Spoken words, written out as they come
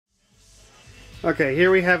Okay, here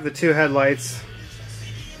we have the two headlights.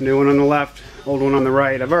 New one on the left, old one on the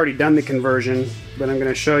right. I've already done the conversion, but I'm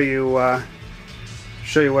going to show you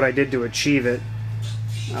what I did to achieve it.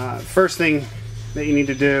 First thing that you need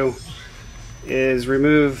to do is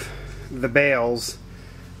remove the bails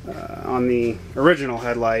on the original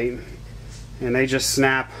headlight, and they just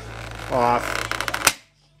snap off.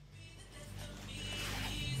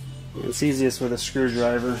 It's easiest with a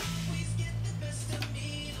screwdriver.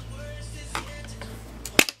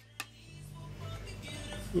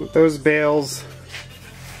 With those bails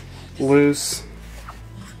loose,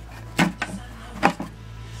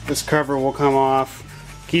 this cover will come off,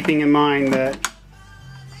 keeping in mind that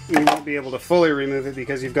you won't be able to fully remove it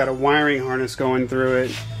because you've got a wiring harness going through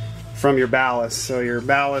it from your ballast. So your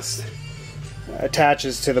ballast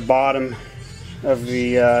attaches to the bottom of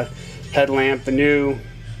the headlamp. The new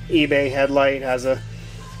eBay headlight has a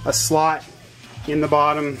slot in the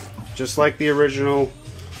bottom just like the original.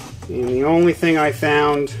 And the only thing I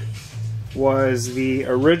found was the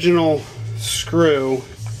original screw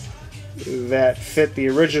that fit the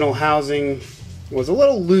original housing was a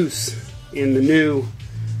little loose in the new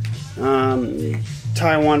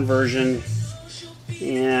Taiwan version,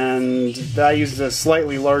 and I used a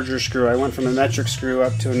slightly larger screw. I went from a metric screw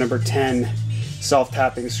up to a number 10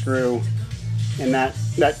 self-tapping screw, and that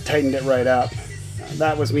tightened it right up.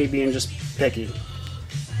 That was me being just picky.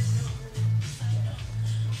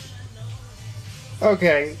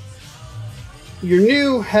 Okay, your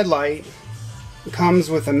new headlight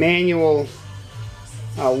comes with a manual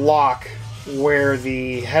lock where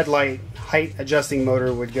the headlight height adjusting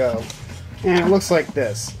motor would go, and it looks like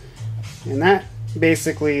this. And that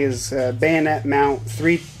basically is a bayonet mount,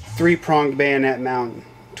 three-pronged bayonet mount.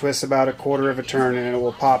 Twists about a quarter of a turn and it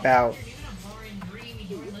will pop out.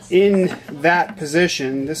 In that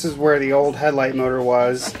position, this is where the old headlight motor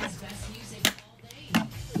was.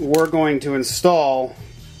 We're going to install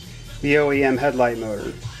the OEM headlight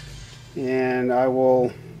motor, and I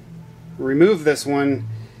will remove this one,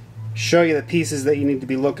 show you the pieces that you need to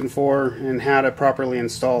be looking for and how to properly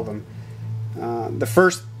install them. The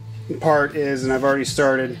first part is, and I've already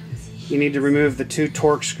started, you need to remove the two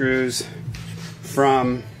torque screws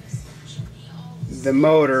from the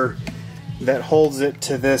motor that holds it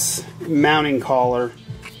to this mounting collar,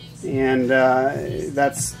 and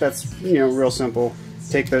that's real simple.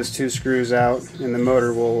 Take those two screws out and the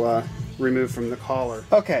motor will remove from the collar.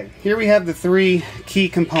 Okay, here we have the three key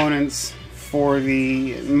components for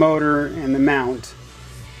the motor and the mount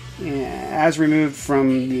as removed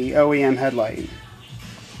from the OEM headlight.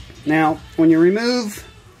 Now, when you remove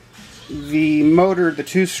the motor, the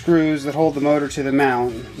two screws that hold the motor to the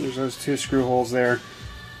mount, there's those two screw holes there,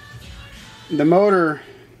 the motor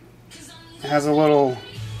has a little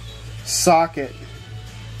socket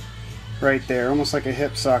right there, almost like a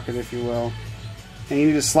hip socket, if you will, and you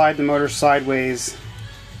need to slide the motor sideways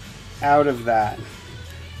out of that.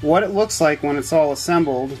 What it looks like when it's all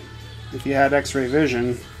assembled, if you had x-ray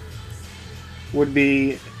vision, would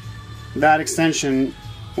be that extension,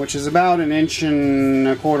 which is about 1.25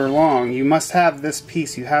 inches long. You must have this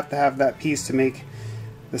piece, you have to have that piece to make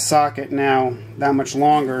the socket now that much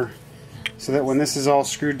longer, so that when this is all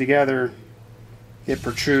screwed together, it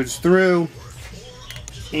protrudes through.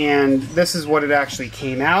 And this is what it actually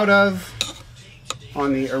came out of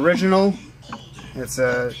on the original. It's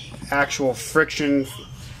a actual friction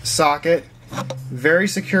socket, very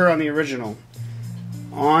secure on the original.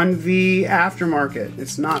 On the aftermarket,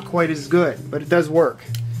 it's not quite as good, but it does work.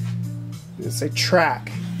 It's a track,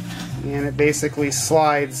 and it basically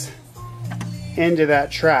slides into that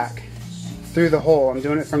track through the hole. I'm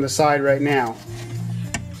doing it from the side right now.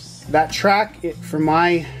 That track, for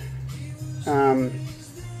my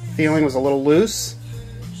feeling, was a little loose.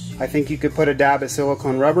 I think you could put a dab of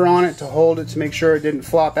silicone rubber on it to hold it to make sure it didn't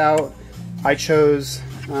flop out. I chose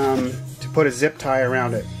to put a zip tie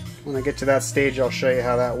around it. When I get to that stage, I'll show you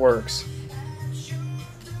how that works.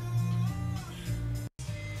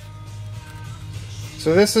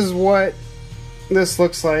 So this is what this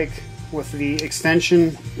looks like with the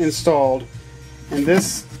extension installed, and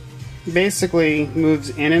this basically moves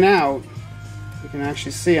in and out. You can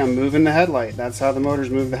actually see I'm moving the headlight. That's how the motors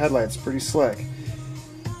move the headlight. It's pretty slick.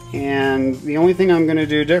 And the only thing I'm going to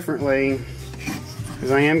do differently is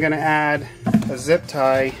I am going to add a zip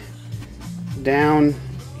tie down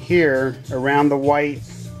here around the white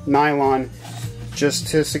nylon just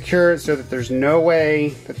to secure it so that there's no way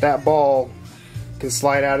that that ball can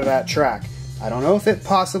slide out of that track. I don't know if it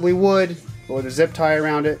possibly would, but with a zip tie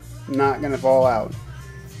around it, not going to fall out.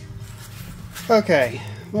 Okay,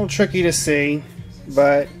 a little tricky to see,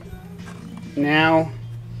 but now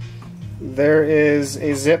there is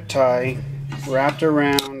a zip tie wrapped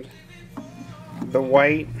around the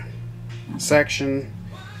white section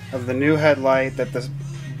of the new headlight that the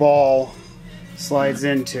ball slides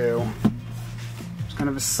into. It's kind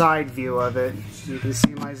of a side view of it. You can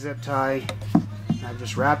see my zip tie. I've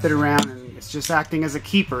just wrapped it around, and it's just acting as a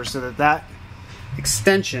keeper so that that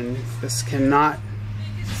extension, this cannot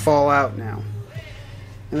fall out now.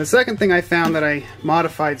 And the second thing I found that I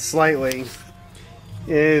modified slightly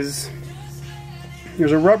is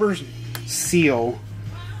there's a rubber seal.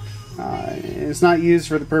 It's not used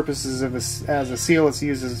for the purposes of as a seal. It's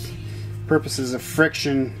used as purposes of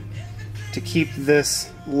friction to keep this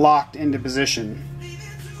locked into position.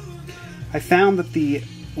 I found that the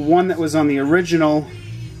one that was on the original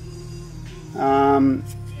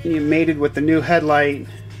mated with the new headlight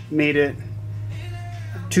made it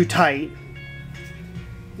too tight,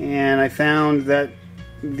 and I found that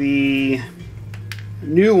the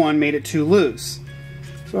new one made it too loose.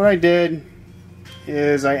 So what I did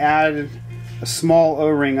is I added a small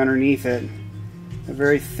O-ring underneath it, a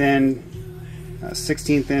very thin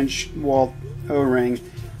 16th inch wall O-ring,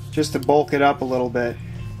 just to bulk it up a little bit.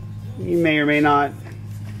 You may or may not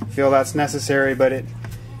feel that's necessary, but it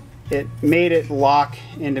made it lock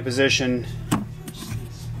into position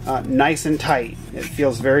nice and tight. It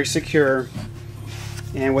feels very secure.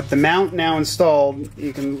 And with the mount now installed,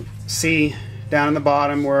 you can see down in the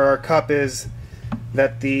bottom where our cup is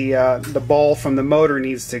that the ball from the motor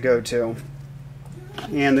needs to go to.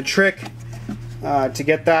 And the trick to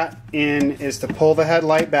get that in is to pull the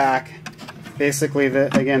headlight back. Basically,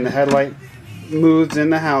 again, the headlight moves in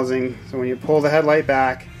the housing, so when you pull the headlight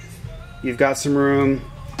back, you've got some room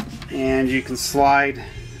and you can slide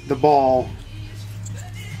the ball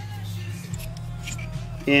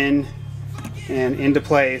in and into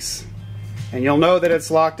place, and you'll know that it's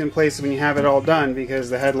locked in place when you have it all done, because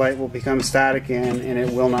the headlight will become static and it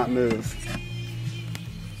will not move.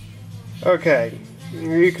 Okay,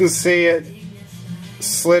 here you can see it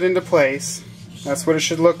slid into place. That's what it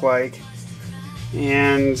should look like.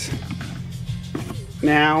 And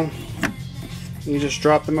now you just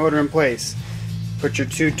drop the motor in place. Put your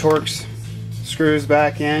 2 Torx screws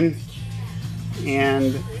back in,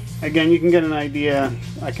 and again, you can get an idea.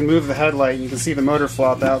 I can move the headlight and you can see the motor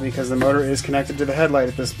flop out because the motor is connected to the headlight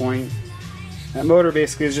at this point. That motor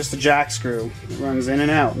basically is just a jack screw. It runs in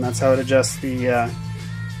and out, and that's how it adjusts the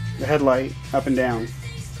headlight up and down.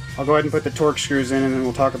 I'll go ahead and put the Torx screws in, and then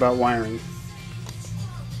we'll talk about wiring.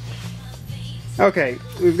 Okay,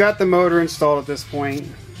 we've got the motor installed at this point,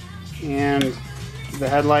 and the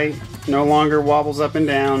headlight no longer wobbles up and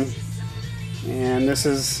down, and this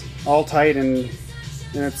is all tight, and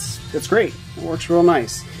it's great. It works real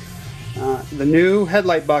nice. The new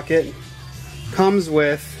headlight bucket comes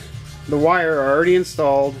with the wire already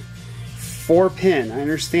installed, 4-pin. I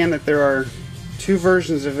understand that there are 2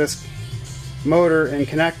 versions of this motor and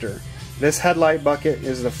connector. This headlight bucket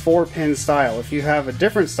is the 4-pin style. If you have a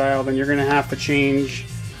different style, then you're going to have to change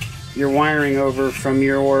your wiring over from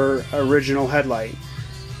your original headlight,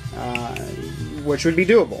 which would be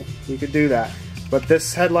doable. You could do that. But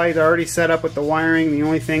this headlight already set up with the wiring. The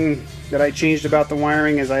only thing that I changed about the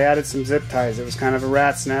wiring is I added some zip ties. It was kind of a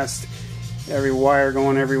rat's nest, every wire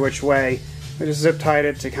going every which way. I just zip tied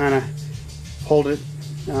it to kind of hold it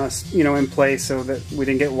in place so that we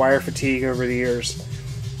didn't get wire fatigue over the years.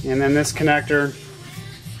 And then this connector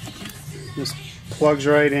just plugs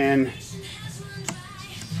right in.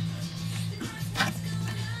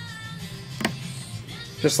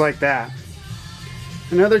 Just like that.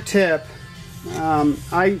 Another tip,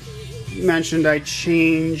 I mentioned I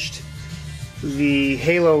changed the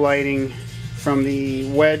halo lighting from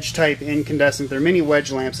the wedge type incandescent. They're mini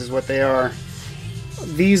wedge lamps is what they are.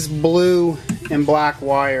 These blue and black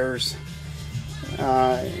wires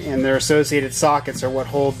and their associated sockets are what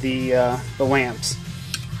hold the lamps.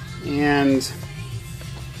 And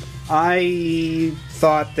I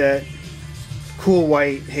thought that cool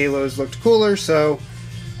white halos looked cooler, so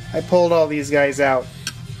I pulled all these guys out.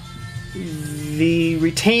 The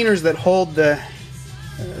retainers that hold the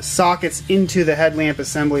sockets into the headlamp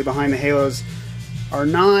assembly behind the halos are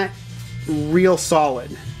not real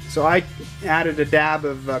solid. So I added a dab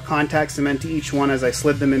of contact cement to each one as I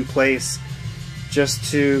slid them in place,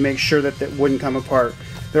 just to make sure that that wouldn't come apart.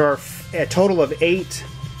 There are a total of 8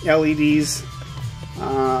 LEDs,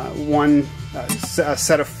 a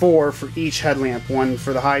set of 4 for each headlamp, one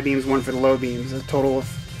for the high beams, one for the low beams, a total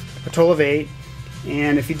of 8.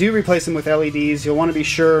 And if you do replace them with LEDs, you'll want to be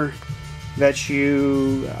sure that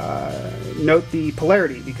you note the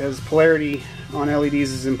polarity, because polarity on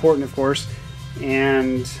LEDs is important, of course,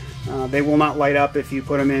 and They will not light up if you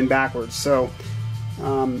put them in backwards. So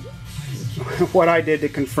what I did to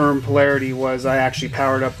confirm polarity was I actually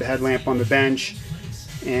powered up the headlamp on the bench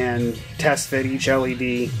and test fit each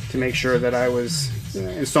LED to make sure that I was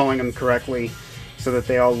installing them correctly so that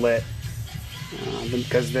they all lit,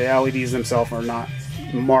 because the LEDs themselves are not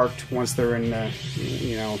marked once they're in the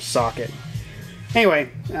socket. Anyway,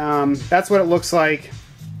 that's what it looks like.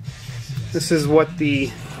 This is what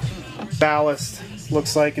the ballast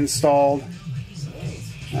looks like installed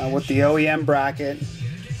with the OEM bracket,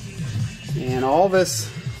 and all this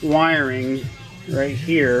wiring right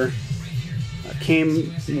here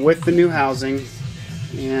came with the new housing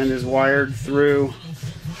and is wired through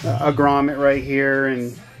a grommet right here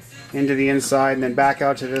and into the inside and then back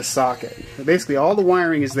out to this socket. So basically all the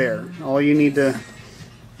wiring is there. All you need to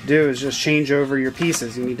do is just change over your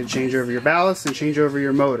pieces. You need to change over your ballast and change over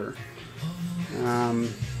your motor,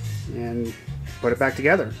 and put it back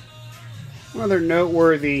together. Another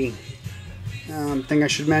noteworthy thing I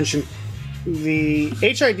should mention, the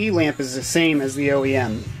HID lamp is the same as the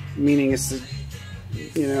OEM, meaning it's the,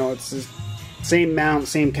 it's the same mount,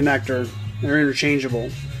 same connector. They're interchangeable.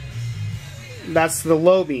 That's the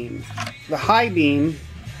low beam. The high beam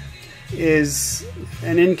is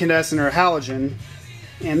an incandescent or a halogen,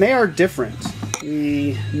 and they are different.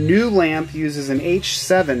 The new lamp uses an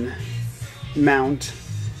H7 mount,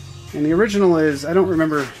 and the original is, I don't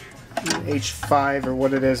remember H5 or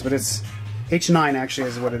what it is, but it's H9 actually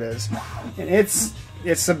is what it is. And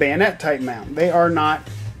it's a bayonet type mount. They are not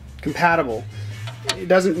compatible. It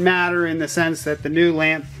doesn't matter in the sense that the new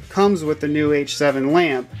lamp comes with the new H7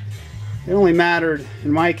 lamp. It only mattered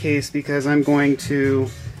in my case because I'm going to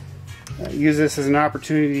use this as an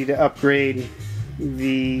opportunity to upgrade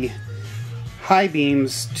the high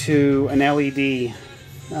beams to an LED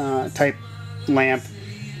type lamp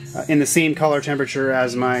in the same color temperature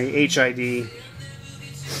as my HID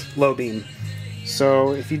low beam.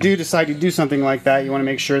 So if you do decide to do something like that, you want to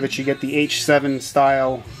make sure that you get the H7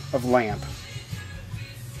 style of lamp.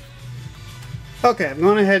 Okay, I've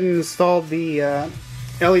gone ahead and installed the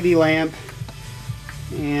LED lamp,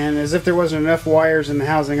 and as if there wasn't enough wires in the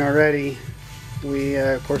housing already, we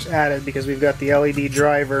of course added, because we've got the LED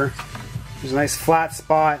driver. There's a nice flat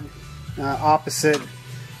spot opposite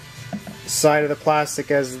side of the plastic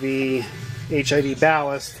as the HID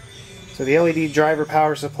ballast. So the LED driver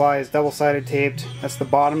power supply is double-sided taped. That's the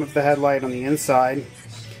bottom of the headlight on the inside.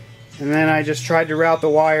 And then I just tried to route the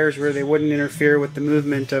wires where they wouldn't interfere with the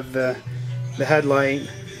movement of the headlight,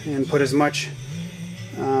 and put as much,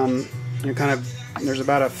 there's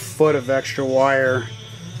about a foot of extra wire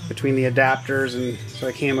between the adapters, and so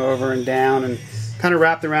I came over and down and kind of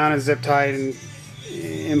wrapped around and zip tied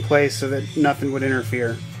in place so that nothing would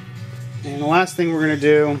interfere. And the last thing we're going to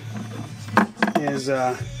do is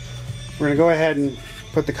we're going to go ahead and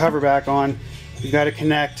put the cover back on. You've got to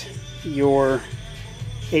connect your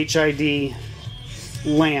HID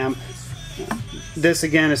lamp. This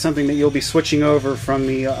again is something that you'll be switching over from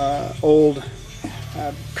the old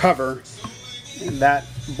cover, and that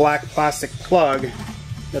black plastic plug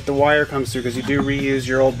that the wire comes through, because you do reuse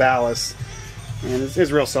your old ballast, and it's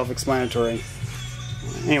real self-explanatory.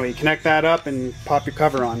 Anyway, you connect that up and pop your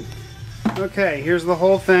cover on. Okay, here's the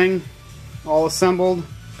whole thing all assembled,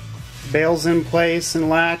 bails in place and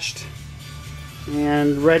latched,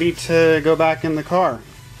 and ready to go back in the car.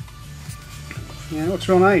 Yeah, it looks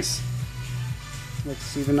real nice.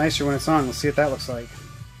 Looks even nicer when it's on. We'll see what that looks like.